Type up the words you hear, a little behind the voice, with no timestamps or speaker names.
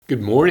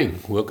Good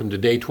morning. Welcome to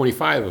day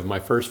 25 of my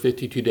first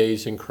 52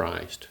 days in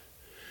Christ.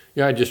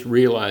 I just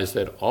realized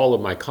that all of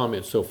my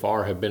comments so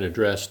far have been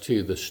addressed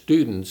to the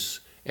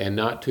students and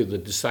not to the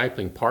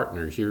discipling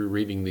partners. You're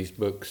reading these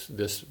books,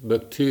 this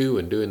book too,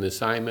 and doing the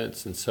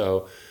assignments. And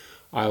so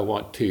I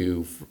want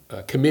to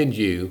commend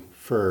you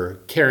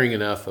for caring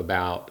enough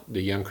about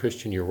the young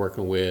Christian you're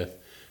working with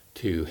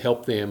to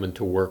help them and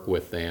to work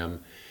with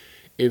them.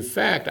 In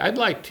fact, I'd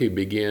like to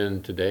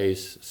begin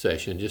today's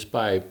session just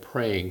by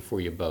praying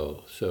for you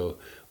both. So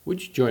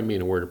would you join me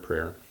in a word of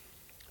prayer?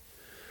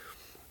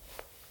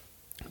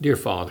 Dear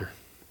Father,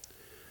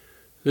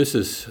 this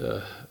is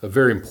a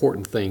very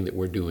important thing that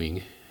we're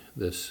doing,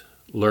 this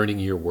learning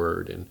your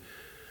word. And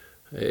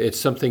it's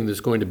something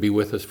that's going to be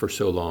with us for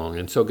so long.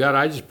 And so God,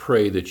 I just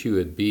pray that you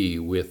would be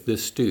with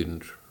this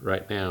student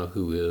right now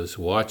who is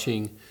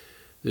watching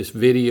this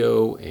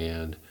video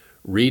and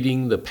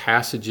reading the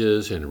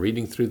passages and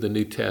reading through the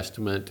New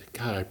Testament.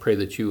 God, I pray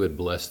that you would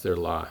bless their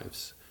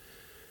lives.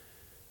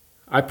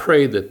 I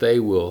pray that they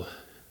will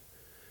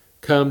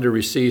come to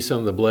receive some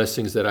of the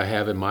blessings that I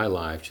have in my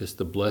life, just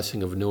the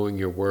blessing of knowing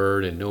your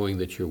word and knowing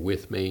that you're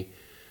with me.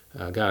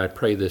 God, I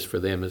pray this for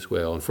them as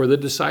well. And for the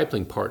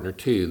discipling partner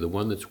too, the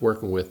one that's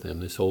working with them,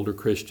 this older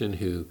Christian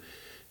who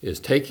is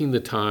taking the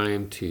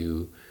time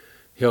to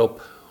help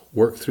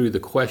work through the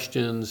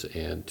questions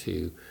and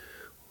to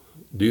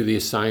do the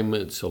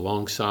assignments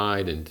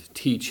alongside and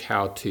teach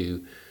how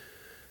to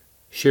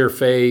share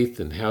faith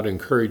and how to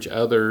encourage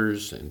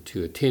others and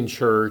to attend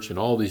church and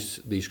all these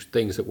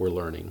things that we're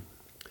learning.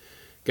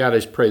 God, I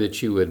just pray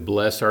that you would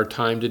bless our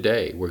time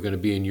today. We're going to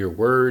be in your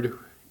word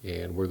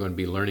and we're going to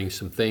be learning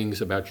some things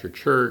about your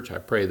church. I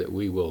pray that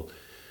we will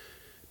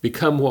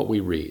become what we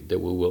read, that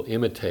we will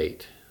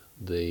imitate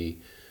the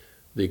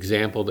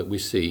example that we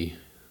see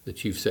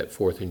that you've set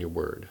forth in your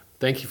word.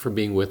 Thank you for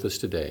being with us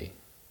today.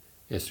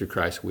 It's through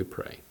Christ we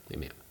pray.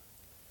 Amen.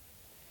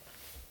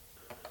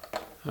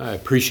 I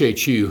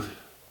appreciate you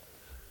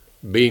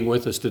being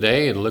with us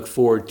today and look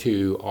forward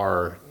to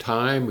our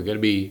time. We're going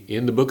to be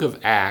in the book of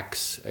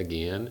Acts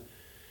again.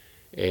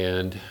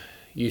 And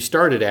you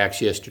started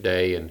Acts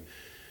yesterday, and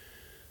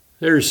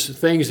there's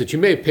things that you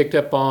may have picked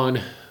up on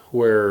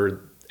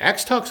where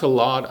Acts talks a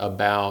lot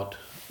about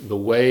the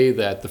way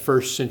that the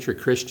first century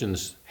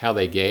Christians, how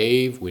they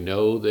gave. We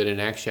know that in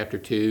Acts chapter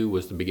 2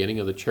 was the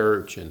beginning of the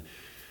church, and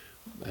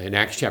in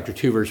Acts chapter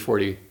 2, verse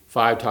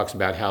 45 talks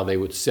about how they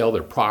would sell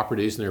their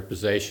properties and their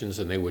possessions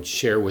and they would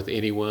share with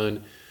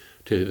anyone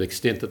to the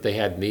extent that they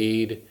had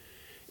need.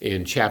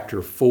 In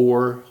chapter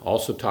 4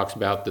 also talks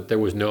about that there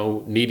was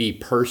no needy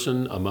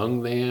person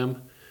among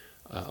them.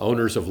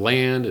 Owners of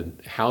land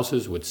and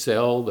houses would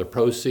sell the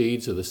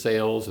proceeds of the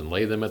sales and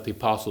lay them at the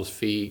apostles'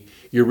 feet.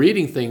 You're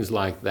reading things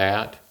like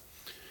that.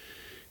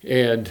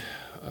 And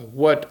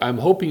what I'm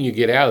hoping you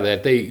get out of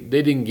that, they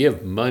didn't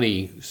give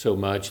money so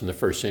much in the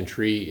first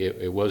century.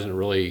 It wasn't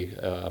really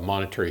a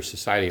monetary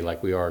society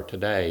like we are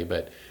today,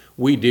 but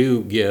we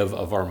do give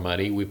of our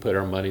money. We put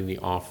our money in the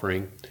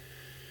offering.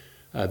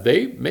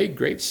 They made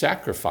great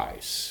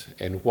sacrifice.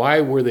 And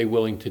why were they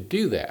willing to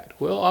do that?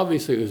 Well,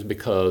 obviously it was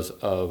because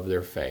of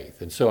their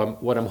faith. And so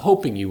what I'm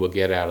hoping you will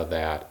get out of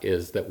that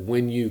is that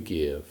when you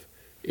give,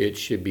 it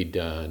should be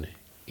done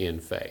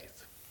in faith.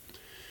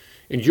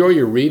 Enjoy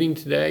your reading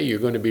today. You're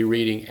going to be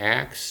reading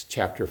Acts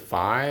chapter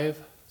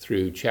 5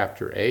 through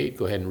chapter 8.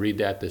 Go ahead and read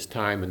that this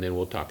time, and then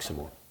we'll talk some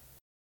more.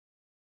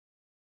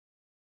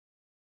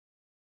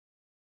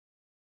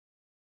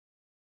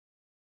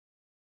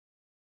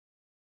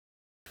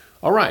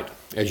 All right,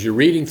 as you're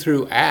reading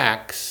through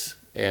Acts,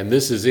 and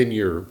this is in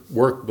your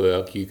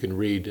workbook, you can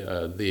read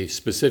the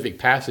specific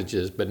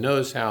passages, but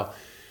notice how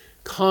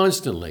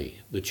constantly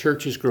the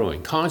church is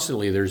growing.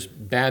 Constantly there's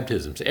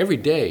baptisms. Every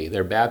day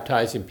they're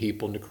baptizing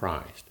people into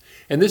Christ.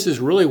 And this is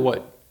really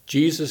what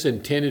Jesus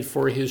intended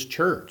for his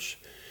church.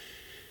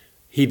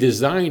 He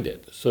designed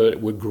it so it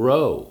would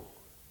grow.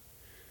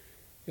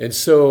 And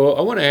so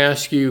I want to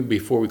ask you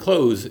before we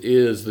close,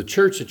 is the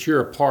church that you're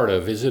a part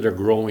of, is it a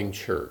growing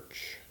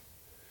church?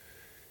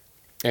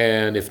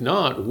 And if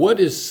not,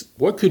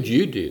 what could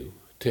you do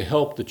to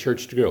help the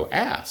church to grow?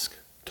 Ask.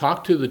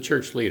 Talk to the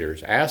church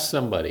leaders. Ask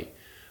somebody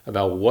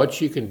about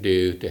what you can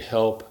do to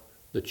help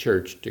the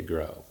church to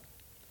grow.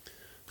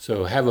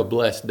 So have a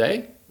blessed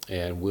day,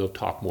 and we'll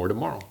talk more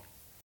tomorrow.